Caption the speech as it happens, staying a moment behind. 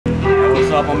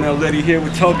What's up? I'm Lity here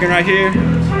with Token right here.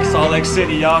 Salt Lake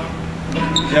City, y'all.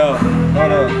 Yo,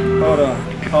 hold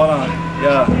on.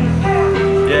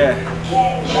 Yeah.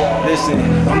 Listen,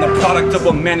 I'm the product of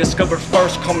a man discovered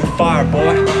first, call me fire,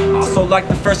 boy. Also like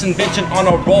the first invention on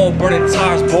a roll, burning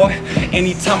tires, boy.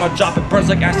 Anytime I drop it burns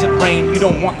like acid rain. You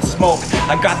don't want the smoke,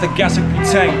 I got the gas like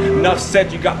butane. Enough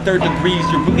said, you got 3rd degrees.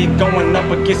 You're really going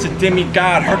up against a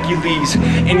demigod, Hercules.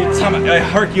 Anytime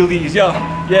Hercules, yo,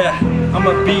 yeah, I'm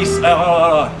a beast.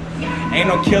 Ain't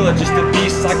no killer, just a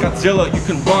beast like Godzilla. You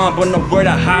can run, but nowhere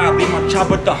to hide. Leave my child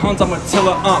with the Huns, I'm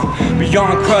Attila.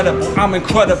 Beyond credible, I'm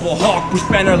incredible. Hawk, Bruce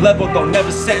Banner level, though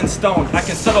never set in stone. I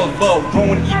can settle low,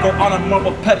 growing ego on a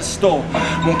marble pedestal.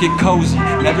 Won't get cozy,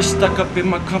 never stuck up in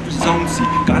my comfort zone. See,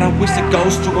 gotta wish the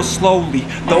ghost to go slowly.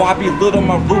 Though I belittle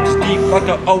my roots deep like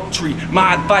an oak tree.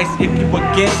 My advice, if you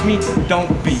against me,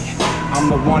 don't be. I'm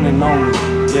the one and only.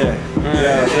 Yeah.